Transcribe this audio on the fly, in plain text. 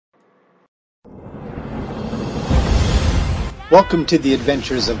Welcome to the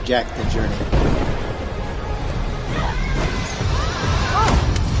adventures of Jack the Journey.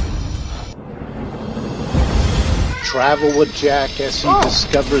 Travel with Jack as he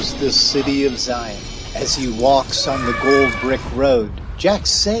discovers the city of Zion. As he walks on the gold brick road, Jack's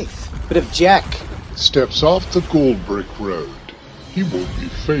safe. But if Jack steps off the gold brick road, he will be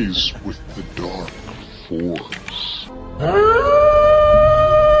faced with the dark force.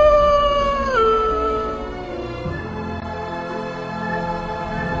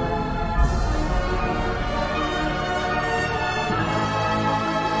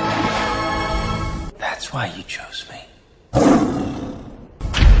 That's why you chose me. I'm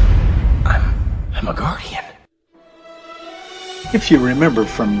a guardian. If you remember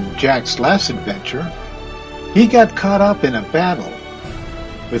from Jack's last adventure, he got caught up in a battle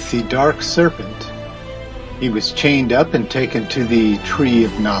with the Dark Serpent. He was chained up and taken to the Tree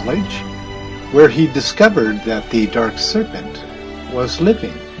of Knowledge, where he discovered that the Dark Serpent was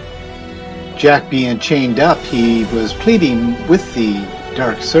living. Jack being chained up, he was pleading with the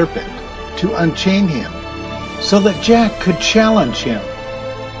Dark Serpent to unchain him so that Jack could challenge him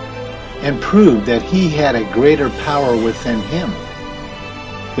and prove that he had a greater power within him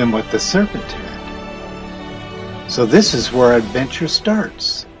than what the serpent had. So this is where our adventure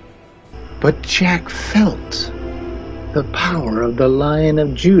starts. But Jack felt the power of the Lion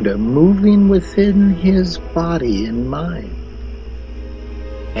of Judah moving within his body and mind.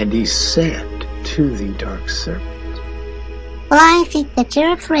 And he said to the Dark Serpent, "Well, I think that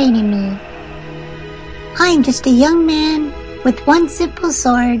you're afraid of me. I'm just a young man with one simple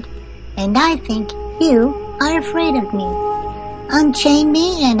sword, and I think you are afraid of me. Unchain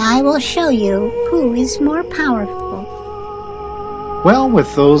me and I will show you who is more powerful." Well,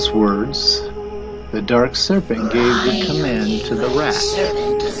 with those words, the Dark Serpent gave the command to the rat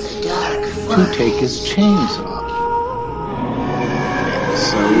to take his chains off. And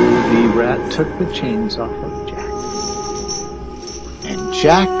so the rat took the chains off of Jack. And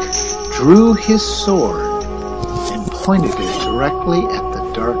Jack drew his sword and pointed it directly at the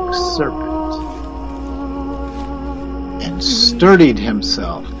Dark Serpent, and sturdied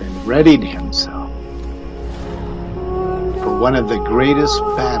himself and readied himself for one of the greatest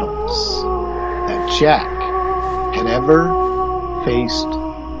battles that Jack had ever faced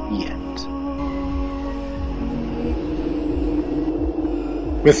yet.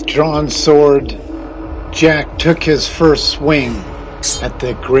 With drawn sword, Jack took his first swing at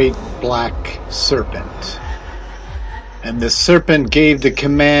the great black serpent. And the serpent gave the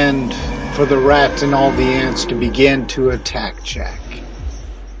command for the rat and all the ants to begin to attack Jack.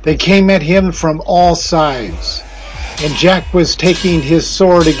 They came at him from all sides, and Jack was taking his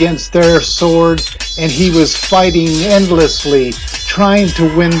sword against their sword, and he was fighting endlessly, trying to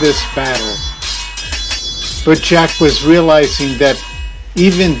win this battle. But Jack was realizing that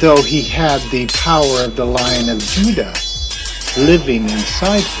even though he had the power of the Lion of Judah living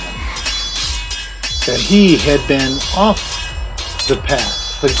inside him, that he had been off the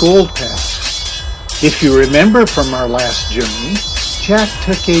path, the gold path. If you remember from our last journey, Jack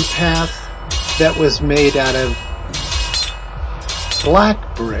took a path that was made out of black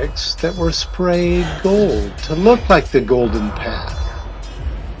bricks that were sprayed gold to look like the golden path.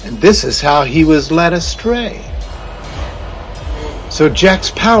 And this is how he was led astray. So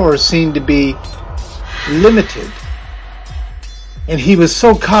Jack's power seemed to be limited. And he was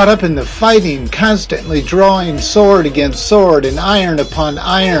so caught up in the fighting, constantly drawing sword against sword and iron upon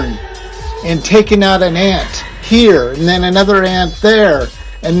iron, and taking out an ant here and then another ant there,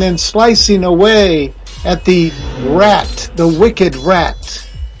 and then slicing away at the rat, the wicked rat.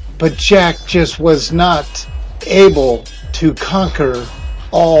 But Jack just was not able to conquer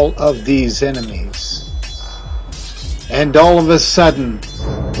all of these enemies. And all of a sudden,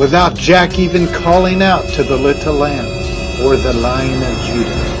 without Jack even calling out to the little lamb or the Lion of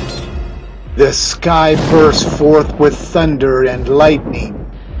Judah, the sky burst forth with thunder and lightning,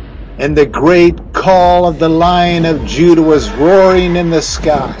 and the great call of the Lion of Judah was roaring in the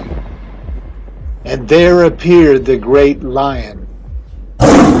sky. And there appeared the great lion.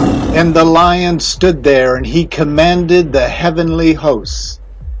 And the lion stood there, and he commanded the heavenly hosts,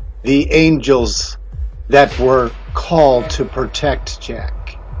 the angels that were called to protect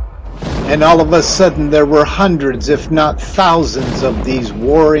Jack. And all of a sudden there were hundreds, if not thousands, of these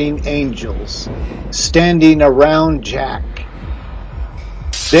warring angels standing around Jack.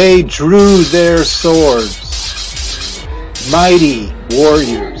 They drew their swords, mighty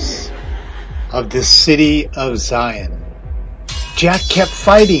warriors of the city of Zion. Jack kept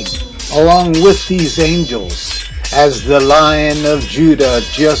fighting along with these angels as the Lion of Judah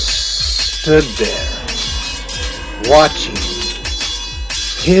just stood there, watching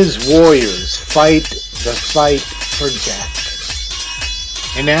his warriors fight the fight for Jack.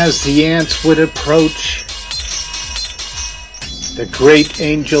 And as the ants would approach, the great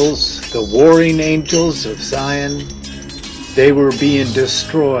angels, the warring angels of Zion, they were being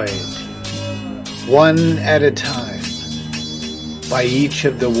destroyed, one at a time, by each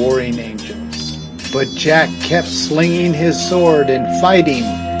of the warring angels. But Jack kept slinging his sword and fighting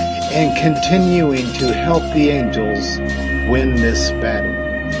and continuing to help the angels win this battle.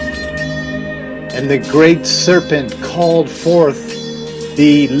 And the great serpent called forth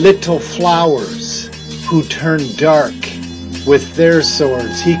the little flowers who turned dark with their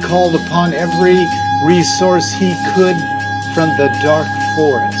swords. He called upon every resource he could from the dark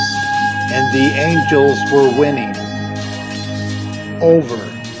forest, and the angels were winning over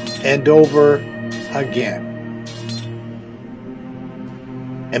and over again.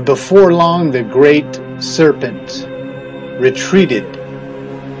 And before long, the great serpent retreated.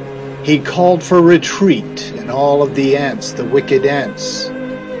 He called for retreat, and all of the ants, the wicked ants,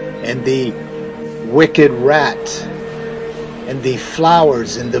 and the wicked rat, and the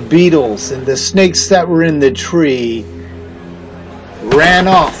flowers, and the beetles, and the snakes that were in the tree ran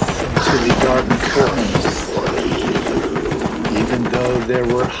off into the dark forest, even though there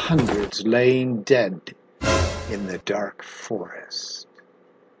were hundreds laying dead in the dark forest.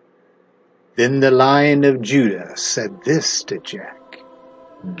 Then the Lion of Judah said this to Jack.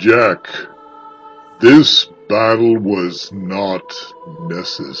 Jack, this battle was not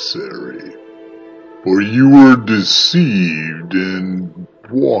necessary, for you were deceived in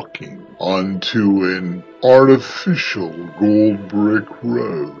walking onto an artificial gold brick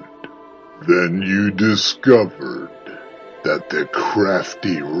road. Then you discovered that the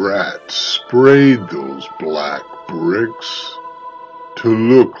crafty rat sprayed those black bricks to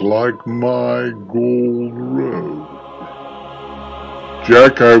look like my gold road.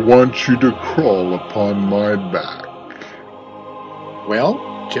 Jack, I want you to crawl upon my back.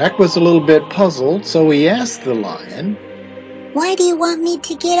 Well, Jack was a little bit puzzled, so he asked the lion, Why do you want me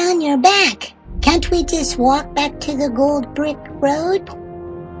to get on your back? Can't we just walk back to the gold brick road?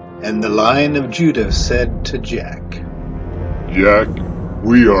 And the Lion of Judah said to Jack, Jack,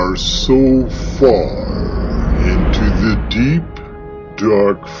 we are so far into the deep,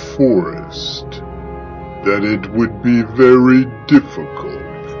 dark forest that it would be very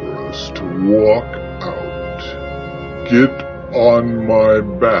difficult for us to walk out. Get on my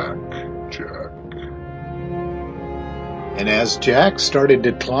back, Jack. And as Jack started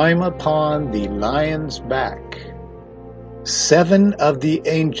to climb upon the lion's back, 7 of the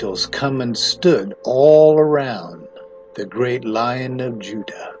angels come and stood all around the great Lion of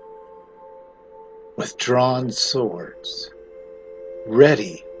Judah with drawn swords,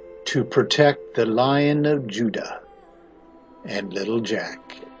 ready to protect the Lion of Judah and little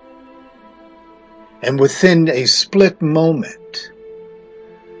Jack. And within a split moment,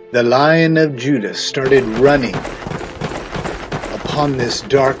 the Lion of Judah started running upon this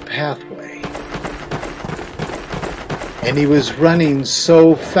dark pathway. And he was running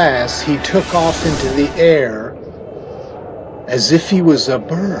so fast, he took off into the air as if he was a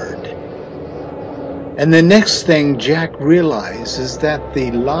bird. And the next thing Jack realized is that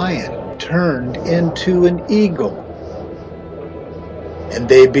the lion turned into an eagle. And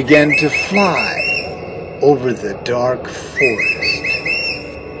they began to fly over the dark forest.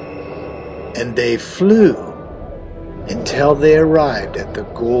 And they flew until they arrived at the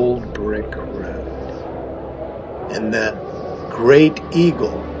gold brick road. And the great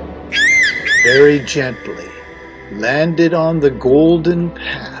eagle very gently landed on the golden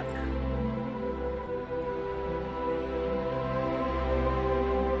path.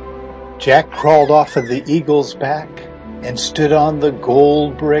 Jack crawled off of the eagle's back and stood on the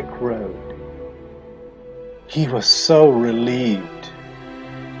gold brick road. He was so relieved.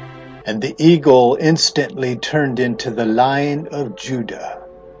 And the eagle instantly turned into the Lion of Judah.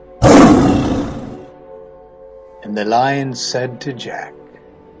 And the lion said to Jack,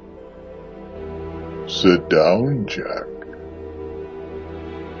 Sit down, Jack.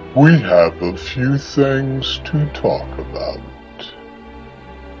 We have a few things to talk about.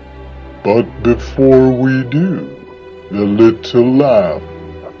 But before we do, the little lamb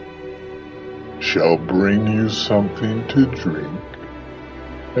shall bring you something to drink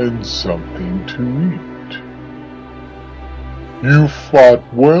and something to eat. You fought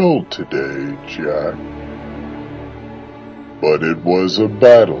well today, Jack, but it was a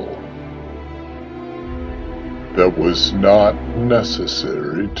battle that was not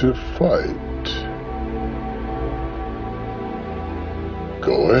necessary to fight.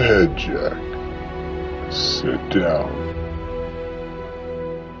 Go ahead, Jack. Sit down.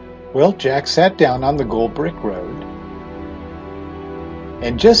 Well, Jack sat down on the gold brick road,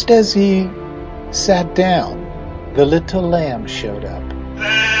 and just as he sat down, the little lamb showed up.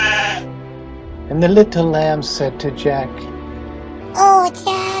 And the little lamb said to Jack, "Oh,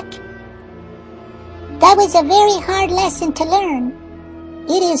 Jack, that was a very hard lesson to learn.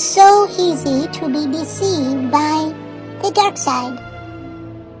 It is so easy to be deceived by the dark side.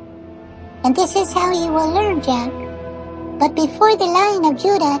 And this is how you will learn, Jack. But before the Lion of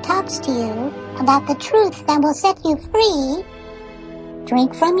Judah talks to you about the truth that will set you free,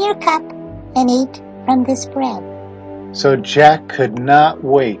 drink from your cup and eat from this bread." So Jack could not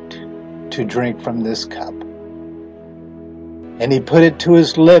wait to drink from this cup. And he put it to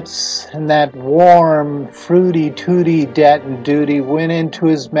his lips, and that warm, fruity, tooty, dat and duty went into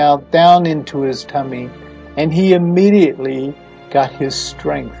his mouth, down into his tummy, and he immediately got his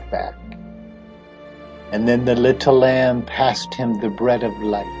strength back. And then the little lamb passed him the bread of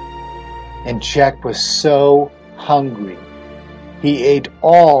life. And Jack was so hungry, he ate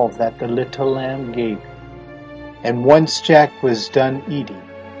all that the little lamb gave him. And once Jack was done eating,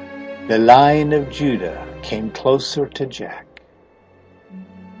 the Lion of Judah came closer to Jack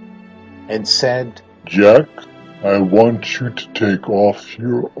and said, Jack, I want you to take off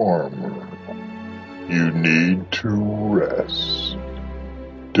your armor. You need to rest.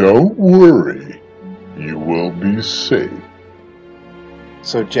 Don't worry, you will be safe.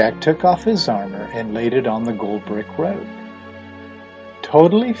 So Jack took off his armor and laid it on the gold brick road,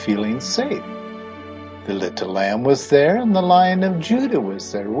 totally feeling safe. The little lamb was there, and the Lion of Judah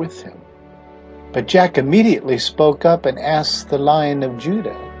was there with him. But Jack immediately spoke up and asked the Lion of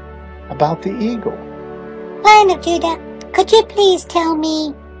Judah about the eagle. "Lion of Judah, could you please tell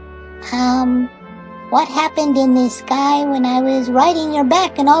me, what happened in the sky when I was riding your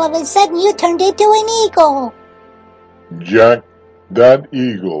back and all of a sudden you turned into an eagle?" Jack, that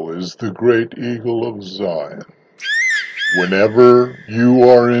eagle is the great eagle of Zion. Whenever you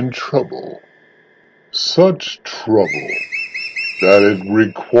are in trouble, such trouble that it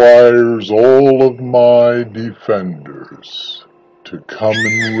requires all of my defenders to come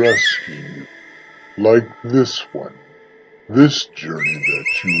and rescue you, like this one, this journey that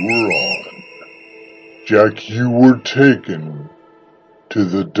you were on. Jack, you were taken to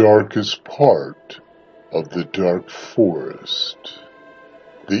the darkest part of the dark forest.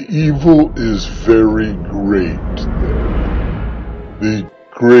 The evil is very great there. The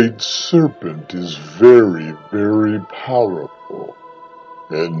great serpent is very, very powerful.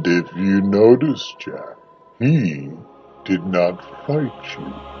 And if you notice, Jack, he did not fight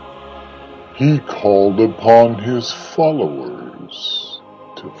you. He called upon his followers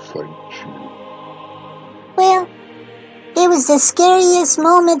to fight you. Well, it was the scariest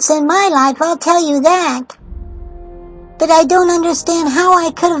moments in my life, I'll tell you that. But I don't understand how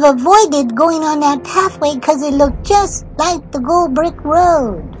I could have avoided going on that pathway because it looked just like the gold brick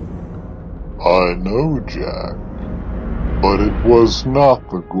road. I know, Jack, but it was not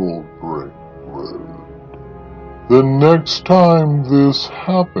the gold brick road. The next time this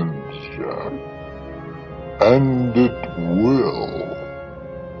happens, Jack, and it will,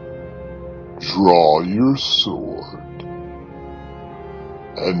 draw your sword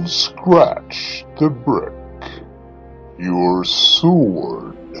and scratch the brick. Your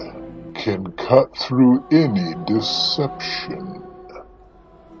sword can cut through any deception.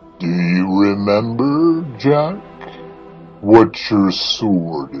 Do you remember, Jack, what your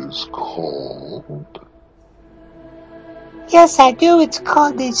sword is called? Yes, I do. It's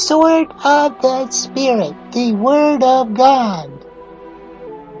called the Sword of the Spirit, the Word of God.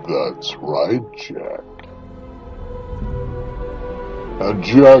 That's right, Jack. Now,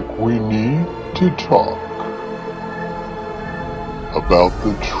 Jack, we need to talk about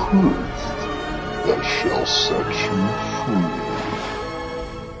the truth that shall set you free.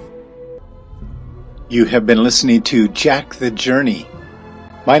 You have been listening to Jack the Journey.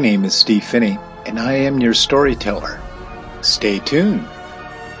 My name is Steve Finney, and I am your storyteller. Stay tuned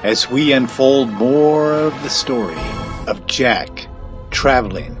as we unfold more of the story of Jack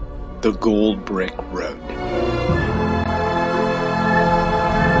traveling the Gold Brick Road.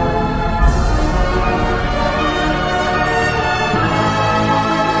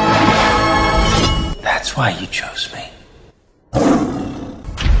 That's why you chose me.